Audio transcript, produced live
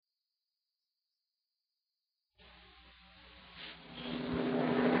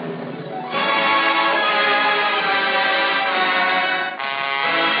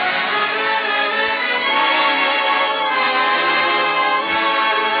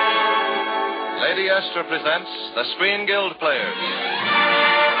Lady Esther presents the Screen Guild Players.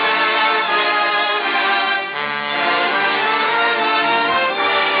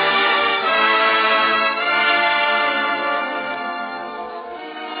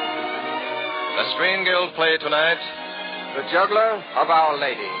 The Screen Guild play tonight, The Juggler of Our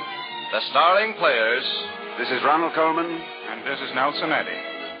Lady. the starring players. This is Ronald Colman. And this is Nelson Eddy.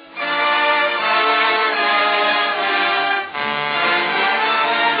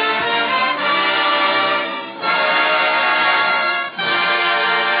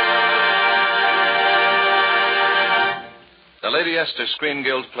 The Lady Esther Screen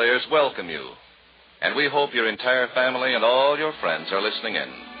Guild players welcome you, and we hope your entire family and all your friends are listening in.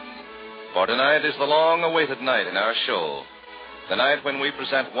 For tonight is the long-awaited night in our show, the night when we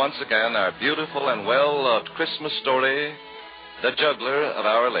present once again our beautiful and well-loved Christmas story, The Juggler of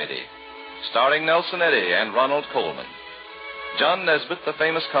Our Lady, starring Nelson Eddy and Ronald Colman. John Nesbitt, the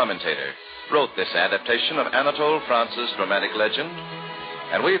famous commentator, wrote this adaptation of Anatole France's dramatic legend,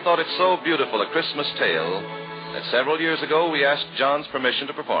 and we thought it so beautiful a Christmas tale that several years ago we asked John's permission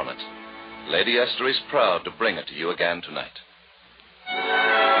to perform it. Lady Esther is proud to bring it to you again tonight.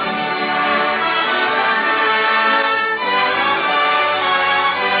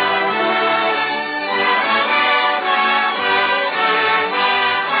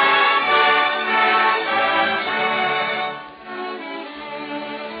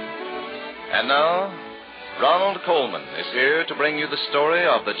 And now, Ronald Colman is here to bring you the story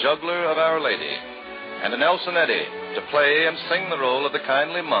of the Juggler of Our Lady, and Nelson Eddy to play and sing the role of the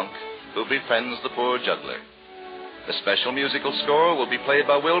kindly monk who befriends the poor juggler. The special musical score will be played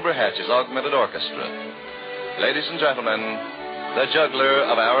by Wilbur Hatch's Augmented Orchestra. Ladies and gentlemen, The Juggler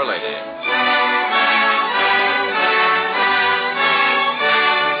of Our Lady.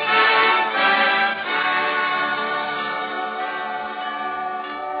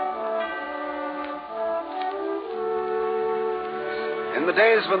 In the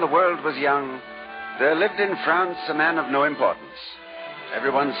days when the world was young, there lived in France a man of no importance.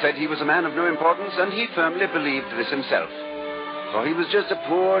 Everyone said he was a man of no importance, and he firmly believed this himself. For he was just a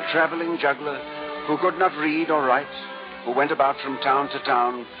poor traveling juggler who could not read or write, who went about from town to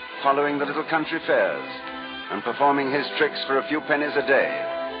town following the little country fairs and performing his tricks for a few pennies a day.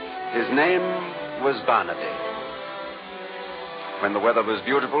 His name was Barnaby. When the weather was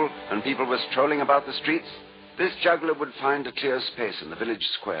beautiful and people were strolling about the streets, this juggler would find a clear space in the village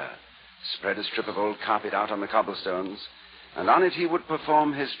square, spread a strip of old carpet out on the cobblestones, and on it he would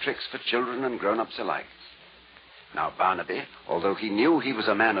perform his tricks for children and grown-ups alike. Now Barnaby, although he knew he was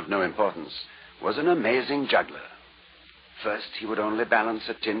a man of no importance, was an amazing juggler. First, he would only balance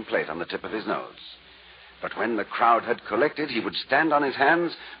a tin plate on the tip of his nose. But when the crowd had collected, he would stand on his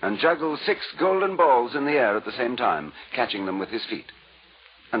hands and juggle 6 golden balls in the air at the same time, catching them with his feet.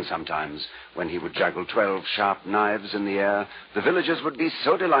 And sometimes, when he would juggle 12 sharp knives in the air, the villagers would be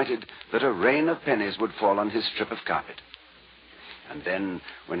so delighted that a rain of pennies would fall on his strip of carpet. And then,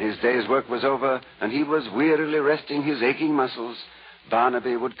 when his day's work was over and he was wearily resting his aching muscles,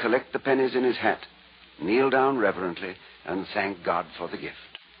 Barnaby would collect the pennies in his hat, kneel down reverently, and thank God for the gift.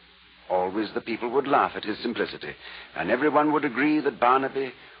 Always the people would laugh at his simplicity, and everyone would agree that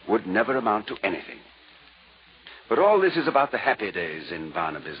Barnaby would never amount to anything. But all this is about the happy days in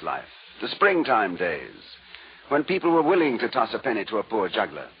Barnaby's life, the springtime days, when people were willing to toss a penny to a poor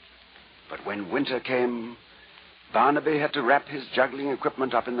juggler. But when winter came, Barnaby had to wrap his juggling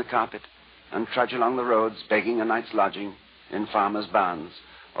equipment up in the carpet and trudge along the roads begging a night's lodging in farmers' barns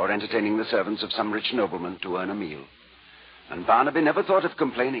or entertaining the servants of some rich nobleman to earn a meal. And Barnaby never thought of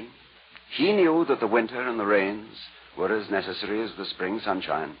complaining. He knew that the winter and the rains were as necessary as the spring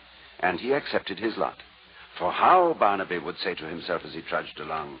sunshine, and he accepted his lot. For how, Barnaby would say to himself as he trudged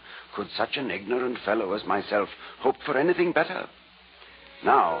along, could such an ignorant fellow as myself hope for anything better?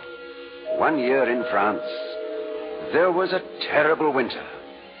 Now, one year in France, there was a terrible winter.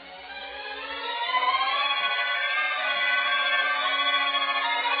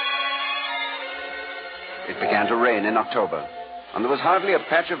 It began to rain in October, and there was hardly a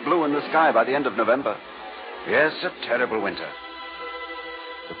patch of blue in the sky by the end of November. Yes, a terrible winter.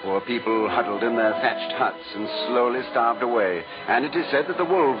 The poor people huddled in their thatched huts and slowly starved away, and it is said that the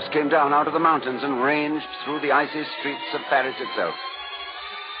wolves came down out of the mountains and ranged through the icy streets of Paris itself.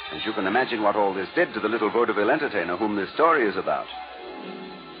 And you can imagine what all this did to the little vaudeville entertainer whom this story is about.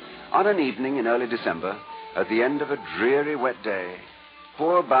 On an evening in early December, at the end of a dreary wet day,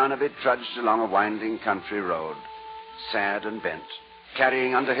 poor Barnaby trudged along a winding country road, sad and bent,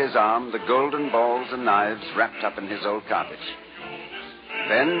 carrying under his arm the golden balls and knives wrapped up in his old carpet.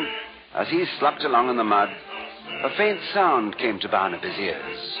 Then, as he slopped along in the mud, a faint sound came to Barnaby's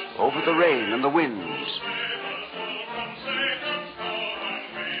ears, over the rain and the wind.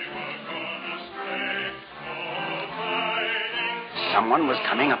 Someone was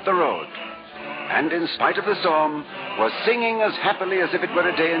coming up the road, and in spite of the storm, was singing as happily as if it were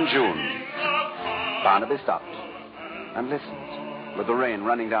a day in June. Barnaby stopped and listened, with the rain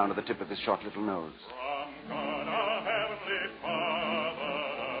running down to the tip of his short little nose.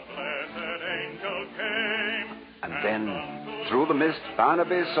 And then, through the mist,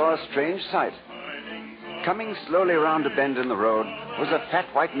 Barnaby saw a strange sight. Coming slowly round a bend in the road was a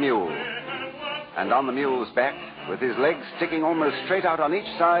fat white mule. And on the mule's back, with his legs sticking almost straight out on each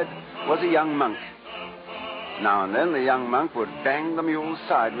side, was a young monk. Now and then the young monk would bang the mule's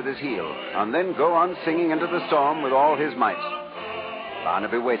side with his heel, and then go on singing into the storm with all his might.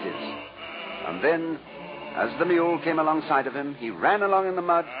 Barnaby waited. And then, as the mule came alongside of him, he ran along in the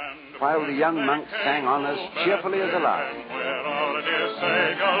mud, while the young monk sang on as cheerfully as a lark. Where all the dear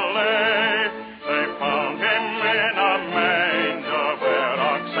Savior lay, they found him in a manger where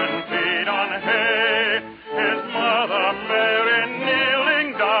oxen feed on hay. His mother Mary kneeling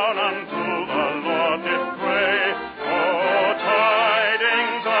down unto the Lord did pray. Oh,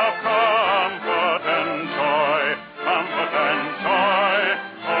 tidings of comfort and joy, comfort and joy.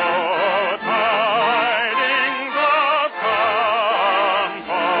 Oh, tidings of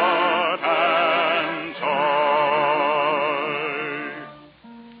comfort and joy.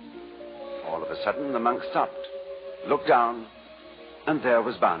 All of a sudden, the monk stopped, looked down, and there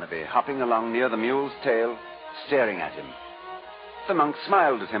was Barnaby, hopping along near the mule's tail, staring at him. The monk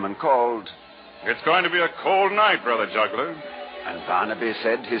smiled at him and called, It's going to be a cold night, Brother Juggler. and Barnaby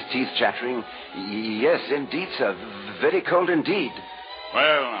said, his teeth chattering, Yes, indeed, sir, very cold indeed.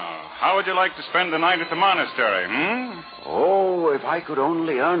 Well, how would you like to spend the night at the monastery, Oh, if I could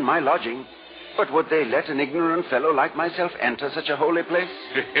only earn my lodging. But would they let an ignorant fellow like myself enter such a holy place?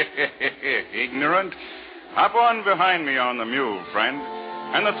 Ignorant? Hop on behind me on the mule, friend.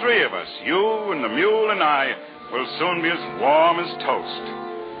 And the three of us, you and the mule and I, will soon be as warm as toast.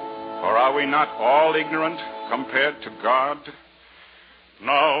 For are we not all ignorant compared to God?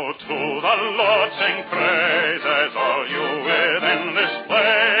 Now to the Lord sing praises, all you within this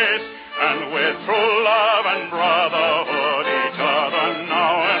place, and with true love and brotherhood each other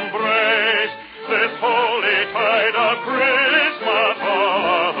now embrace. This holy tide of Christmas all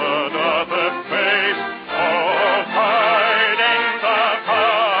other doth efface. Oh, tidings of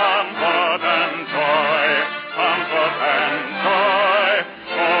comfort and joy, comfort and joy.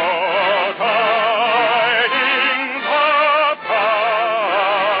 Oh, tidings of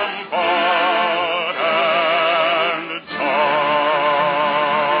comfort and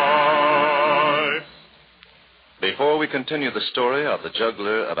joy. Before we continue the story of the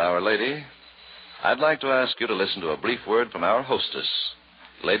Juggler of Our Lady, I'd like to ask you to listen to a brief word from our hostess,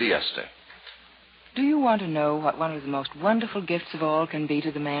 Lady Esther. Do you want to know what one of the most wonderful gifts of all can be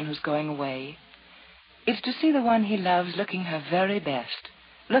to the man who's going away? It's to see the one he loves looking her very best,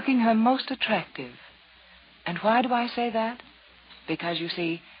 looking her most attractive. And why do I say that? Because, you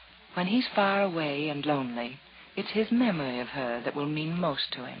see, when he's far away and lonely, it's his memory of her that will mean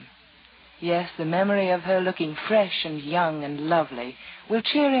most to him. Yes, the memory of her looking fresh and young and lovely will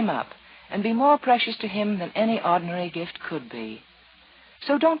cheer him up and be more precious to him than any ordinary gift could be.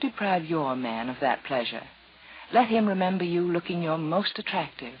 So don't deprive your man of that pleasure. Let him remember you looking your most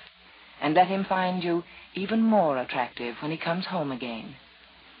attractive, and let him find you even more attractive when he comes home again.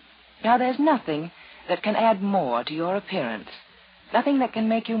 Now, there's nothing that can add more to your appearance, nothing that can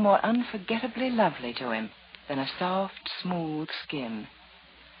make you more unforgettably lovely to him than a soft, smooth skin.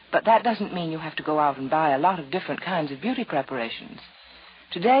 But that doesn't mean you have to go out and buy a lot of different kinds of beauty preparations.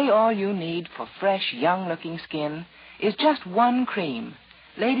 Today, all you need for fresh, young-looking skin is just one cream,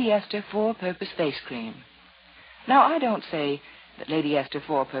 Lady Esther Four-Purpose Face Cream. Now, I don't say that Lady Esther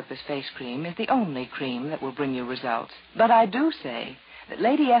Four-Purpose Face Cream is the only cream that will bring you results, but I do say that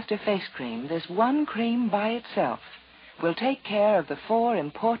Lady Esther Face Cream, this one cream by itself, will take care of the 4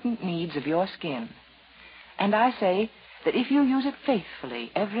 important needs of your skin. And I say that if you use it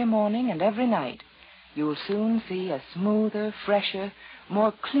faithfully every morning and every night, you will soon see a smoother, fresher,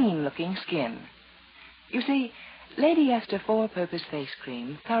 more clean-looking skin. You see, Lady Esther Four-Purpose Face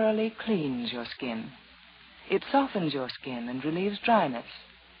Cream thoroughly cleans your skin. It softens your skin and relieves dryness.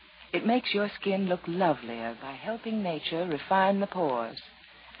 It makes your skin look lovelier by helping nature refine the pores.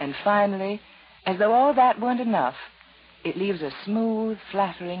 And finally, as though all that weren't enough, it leaves a smooth,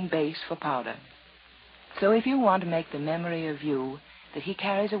 flattering base for powder. So if you want to make the memory of you that he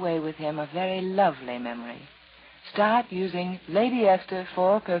carries away with him a very lovely memory, start using Lady Esther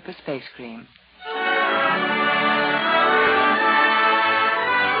Four-Purpose Face Cream.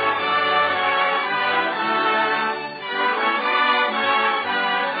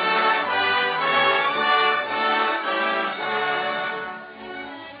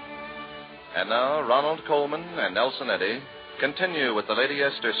 Colman and Nelson Eddy continue with the Lady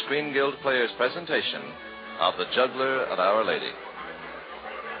Esther Screen Guild Players' presentation of The Juggler of Our Lady.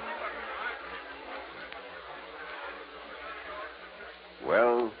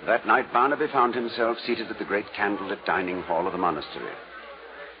 Well, that night Barnaby found himself seated at the great candlelit dining hall of the monastery.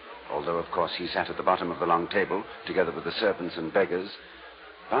 Although, of course, he sat at the bottom of the long table, together with the servants and beggars,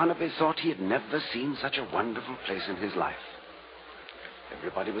 Barnaby thought he had never seen such a wonderful place in his life.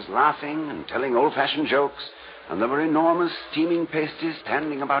 Everybody was laughing and telling old-fashioned jokes, and there were enormous steaming pasties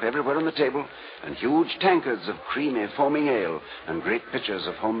standing about everywhere on the table, and huge tankards of creamy, foaming ale, and great pitchers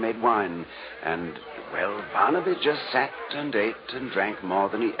of homemade wine. And, well, Barnaby just sat and ate and drank more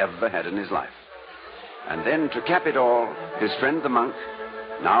than he ever had in his life. And then, to cap it all, his friend the monk,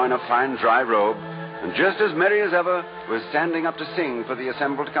 now in a fine dry robe, and just as merry as ever, was standing up to sing for the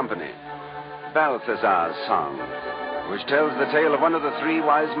assembled company. Balthazar's song, which tells the tale of one of the three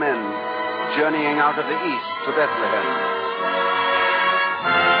wise men journeying out of the east to Bethlehem.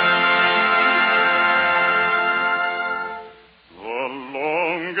 The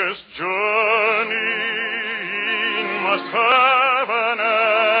longest journey must have an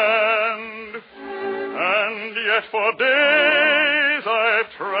end, and yet for days I've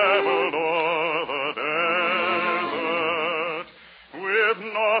traveled o'er the desert, with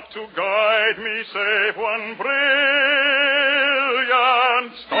naught to guide me save one brilliant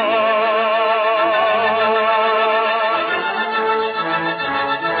star.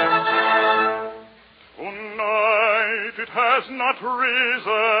 Tonight it has not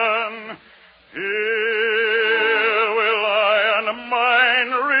risen. Here will I and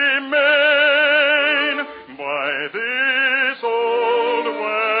mine remain by this old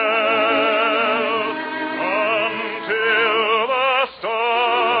well until the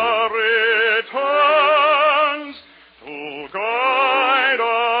star returns to guide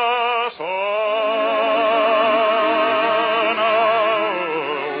us on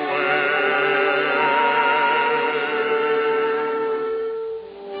our way.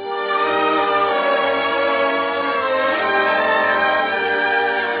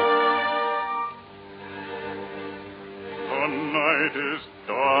 The night is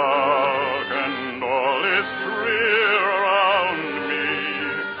dark and all is drear around me.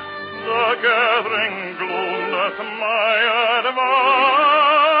 The gathering gloom doth my advance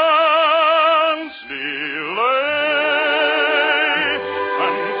delay.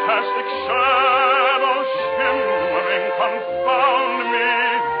 Fantastic shadows shimmering confound me.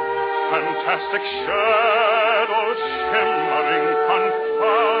 Fantastic shadows shimmering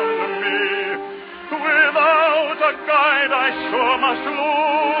confound me. Without a guide I sure must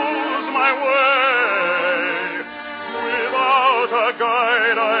lose my way. Without a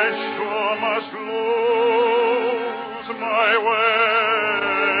guide I sure must lose my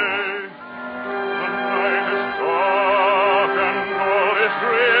way. The night is dark and all is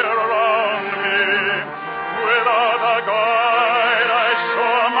drear around me. Without a guide I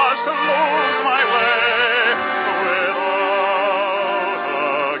sure must lose my way. Without a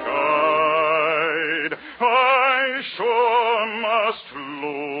guide I sure must lose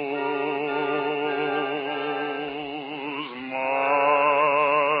my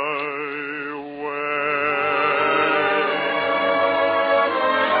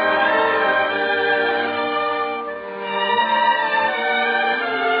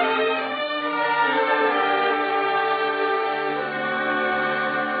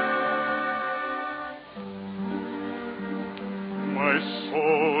My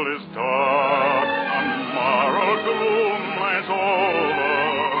soul is dark, tomorrow gloom lies over.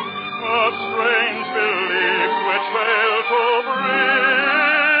 A strange belief which fail to bring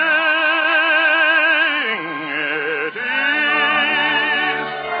it ease.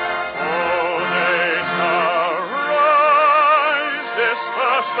 Oh, they shall rise,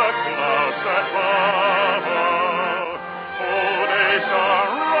 disperse the clouds that hover. Oh, they shall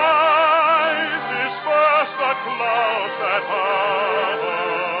rise, disperse the clouds that hover,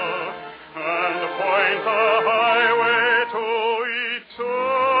 and point the highway to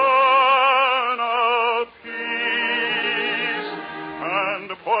eternal peace, and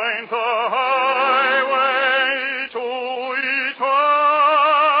point the highway to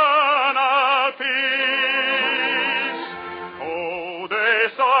eternal peace. Oh, day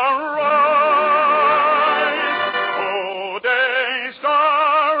star rise, oh, day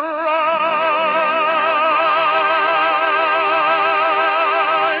star rise,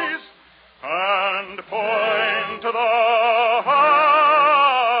 and point to the highway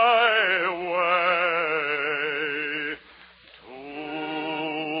to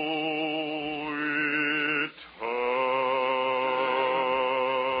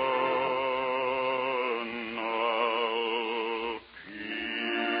eternal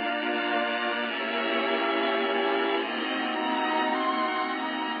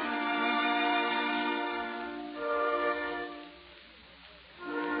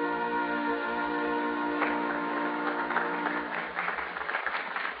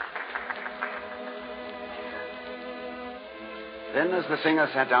Then, as the singer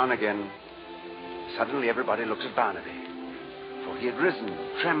sat down again, suddenly everybody looked at Barnaby, for he had risen,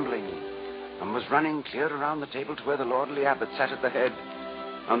 trembling, and was running clear around the table to where the lordly abbot sat at the head,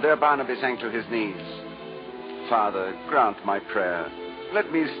 and there Barnaby sank to his knees. Father, grant my prayer.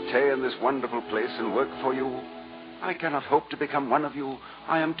 Let me stay in this wonderful place and work for you. I cannot hope to become one of you.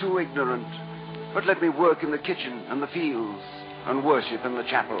 I am too ignorant. But let me work in the kitchen and the fields and worship in the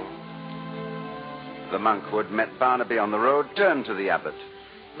chapel. The monk who had met Barnaby on the road turned to the abbot.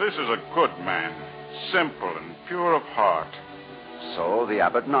 This is a good man, simple and pure of heart. So the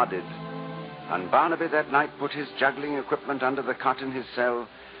abbot nodded, and Barnaby that night put his juggling equipment under the cot in his cell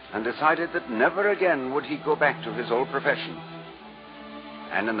and decided that never again would he go back to his old profession.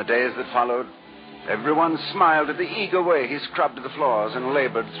 And in the days that followed, everyone smiled at the eager way he scrubbed the floors and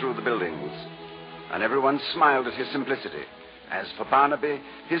labored through the buildings. And everyone smiled at his simplicity. As for Barnaby,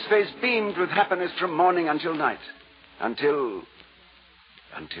 his face beamed with happiness from morning until night. Until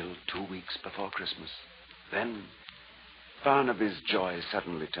 2 weeks before Christmas. Then Barnaby's joy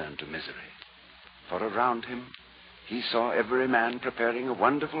suddenly turned to misery. For around him, he saw every man preparing a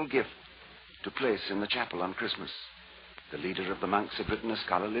wonderful gift to place in the chapel on Christmas. The leader of the monks had written a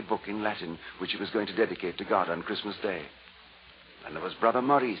scholarly book in Latin, which he was going to dedicate to God on Christmas Day. And there was Brother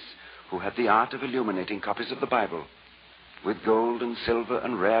Maurice, who had the art of illuminating copies of the Bible. With gold and silver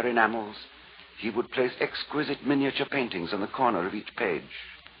and rare enamels, he would place exquisite miniature paintings on the corner of each page.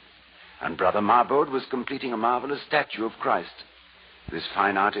 And Brother Marbode was completing a marvelous statue of Christ. This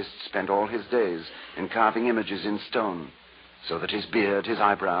fine artist spent all his days in carving images in stone, so that his beard, his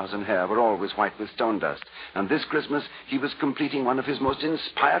eyebrows, and hair were always white with stone dust. And this Christmas, he was completing one of his most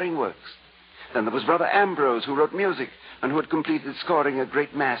inspiring works. Then there was Brother Ambrose, who wrote music, and who had completed scoring a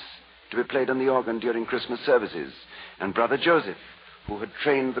great mass to be played on the organ during Christmas services. And Brother Joseph, who had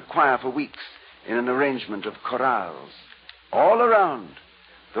trained the choir for weeks in an arrangement of chorales. All around,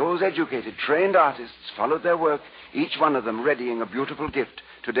 those educated, trained artists followed their work, each one of them readying a beautiful gift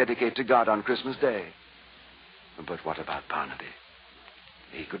to dedicate to God on Christmas Day. But what about Barnaby?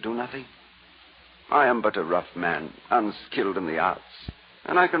 He could do nothing. I am but a rough man, unskilled in the arts,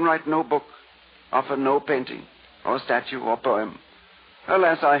 and I can write no book, offer no painting, or statue, or poem.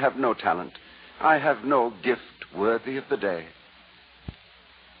 Alas, I have no talent. I have no gift worthy of the day.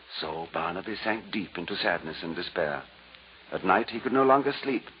 So Barnaby sank deep into sadness and despair. At night he could no longer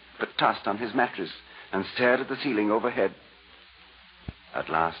sleep, but tossed on his mattress and stared at the ceiling overhead. At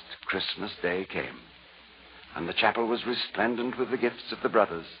last, Christmas Day came, and the chapel was resplendent with the gifts of the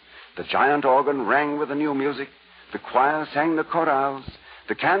brothers. The giant organ rang with the new music. The choir sang the chorales.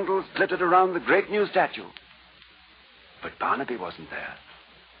 The candles glittered around the great new statue. But Barnaby wasn't there.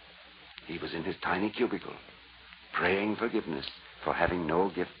 He was in his tiny cubicle, praying forgiveness for having no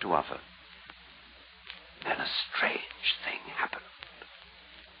gift to offer. Then a strange thing happened.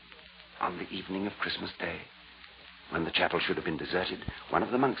 On the evening of Christmas Day, when the chapel should have been deserted, one of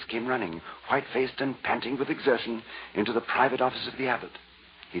the monks came running, white-faced and panting with exertion, into the private office of the abbot.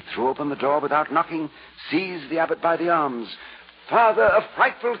 He threw open the door without knocking, seized the abbot by the arms. "Father, a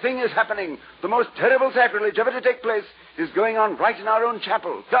frightful thing is happening. The most terrible sacrilege ever to take place is going on right in our own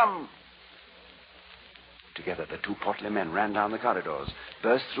chapel. Come." Together, the two portly men ran down the corridors,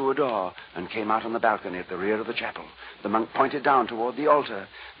 burst through a door, and came out on the balcony at the rear of the chapel. The monk pointed down toward the altar.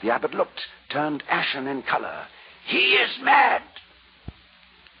 The abbot looked, turned ashen in color. "He is mad!"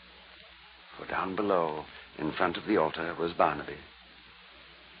 For down below, in front of the altar, was Barnaby.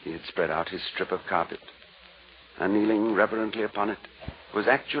 He had spread out his strip of carpet, and kneeling reverently upon it, was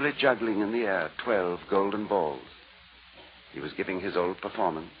actually juggling in the air 12 golden balls. He was giving his old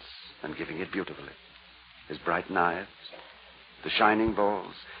performance, and giving it beautifully. His bright knives, the shining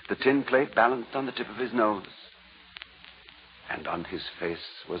balls, the tin plate balanced on the tip of his nose. And on his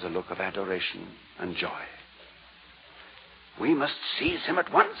face was a look of adoration and joy. "We must seize him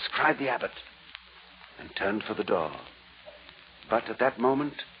at once," cried the abbot, and turned for the door. But at that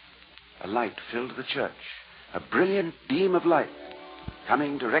moment, a light filled the church, a brilliant beam of light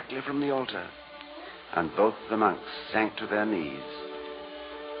coming directly from the altar, and both the monks sank to their knees.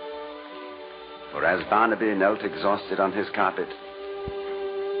 For as Barnaby knelt exhausted on his carpet,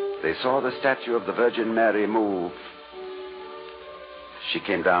 they saw the statue of the Virgin Mary move. She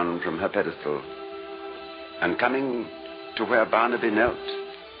came down from her pedestal, and coming to where Barnaby knelt,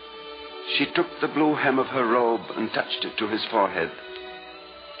 she took the blue hem of her robe and touched it to his forehead,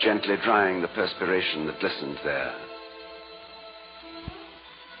 gently drying the perspiration that glistened there.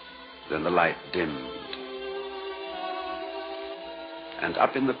 Then the light dimmed, and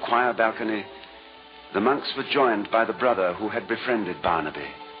up in the choir balcony, the monks were joined by the brother who had befriended Barnaby.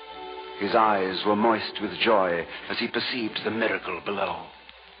 His eyes were moist with joy as he perceived the miracle below.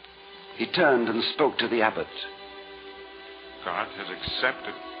 He turned and spoke to the abbot. God has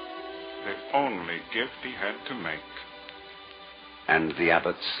accepted the only gift he had to make. And the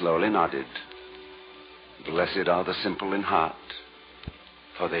abbot slowly nodded. Blessed are the simple in heart,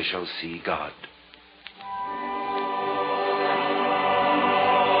 for they shall see God.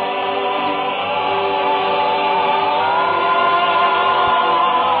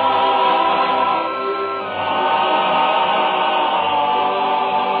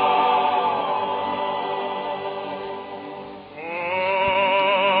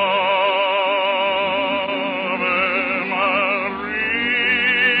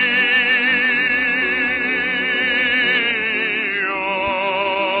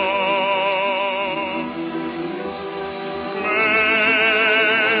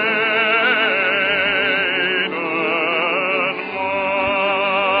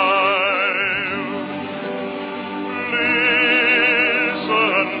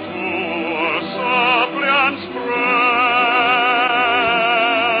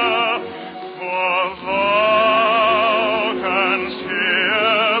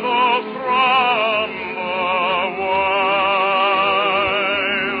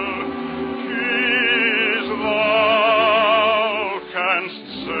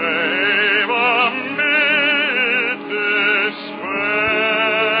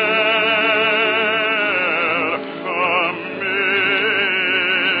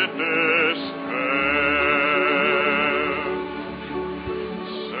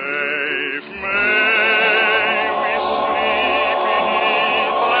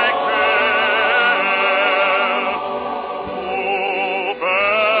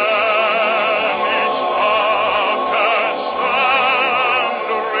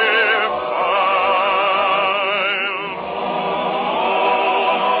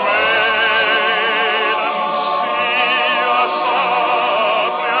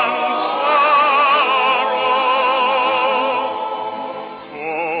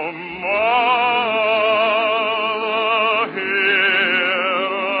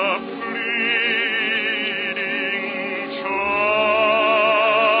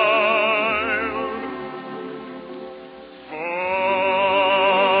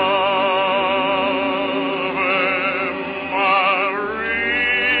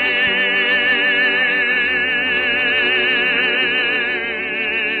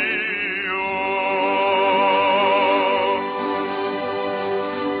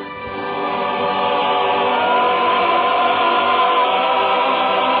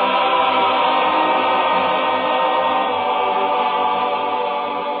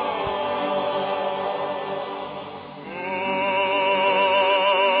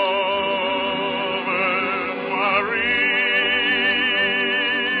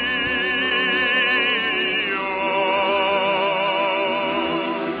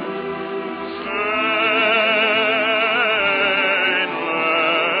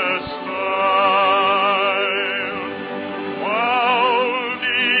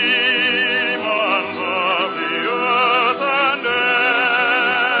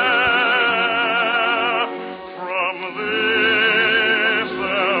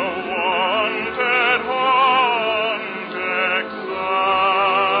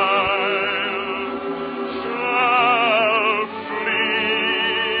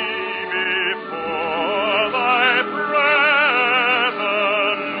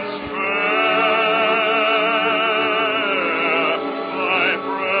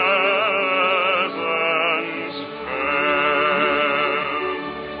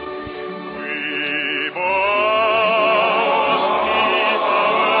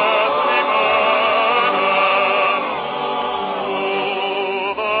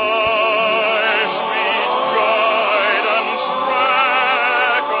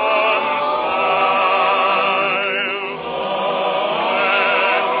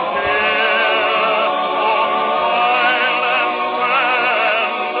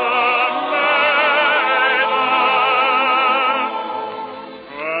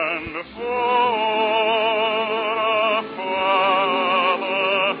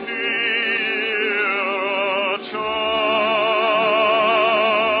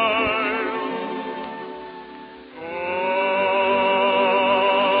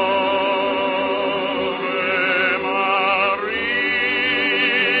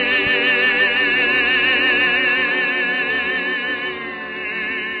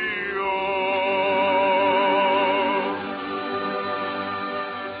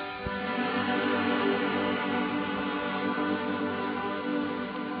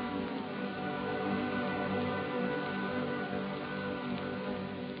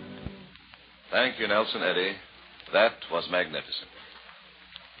 Thank you, Nelson Eddy. That was magnificent.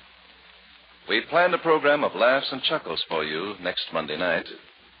 We planned a program of laughs and chuckles for you next Monday night.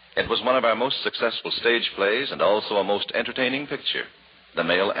 It was one of our most successful stage plays and also a most entertaining picture, The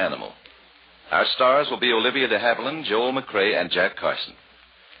Male Animal. Our stars will be Olivia de Havilland, Joel McCrae, and Jack Carson.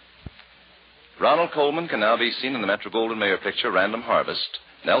 Ronald Colman can now be seen in the Metro-Goldwyn-Mayer picture Random Harvest.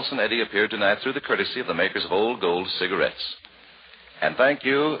 Nelson Eddy appeared tonight through the courtesy of the makers of Old Gold cigarettes. And thank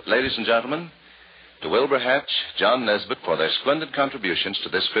you, ladies and gentlemen, to Wilbur Hatch, John Nesbitt, for their splendid contributions to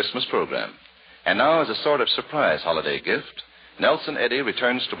this Christmas program. And now, as a sort of surprise holiday gift, Nelson Eddy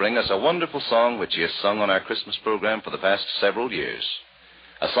returns to bring us a wonderful song which he has sung on our Christmas program for the past several years.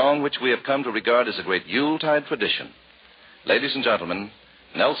 A song which we have come to regard as a great Yuletide tradition. Ladies and gentlemen,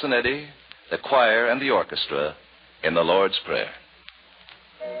 Nelson Eddy, the choir, and the orchestra in the Lord's Prayer.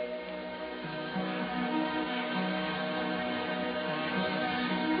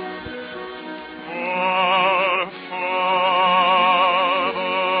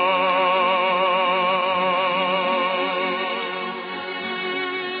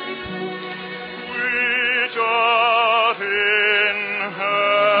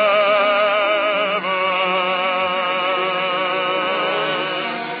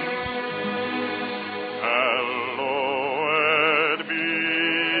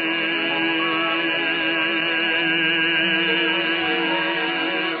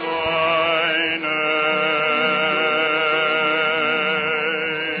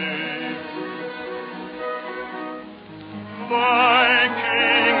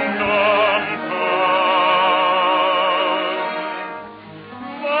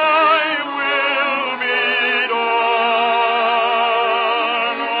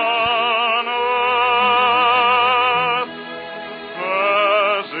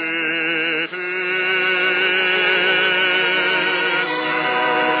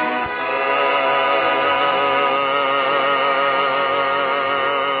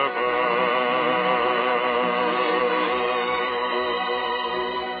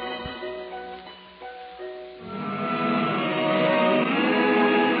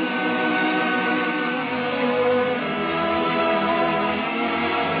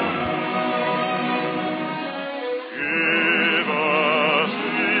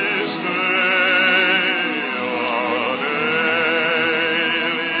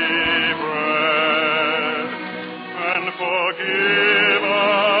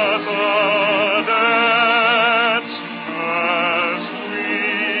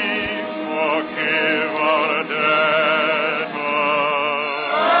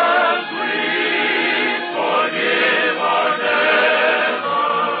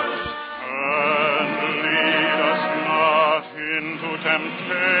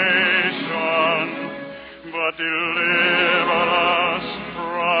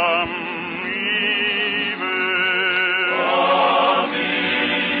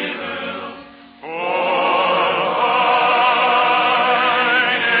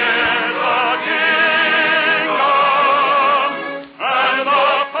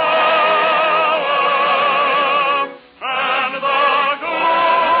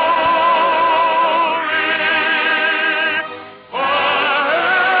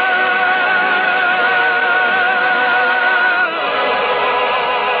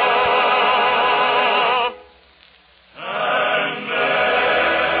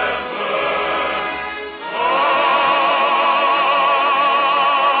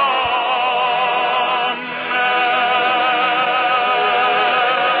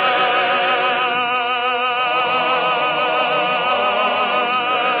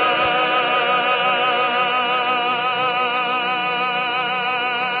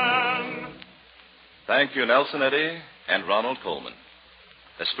 Thank you, Nelson Eddy and Ronald Colman.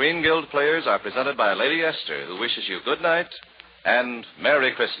 The Screen Guild players are presented by Lady Esther, who wishes you good night and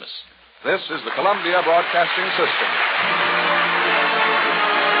Merry Christmas. This is the Columbia Broadcasting System.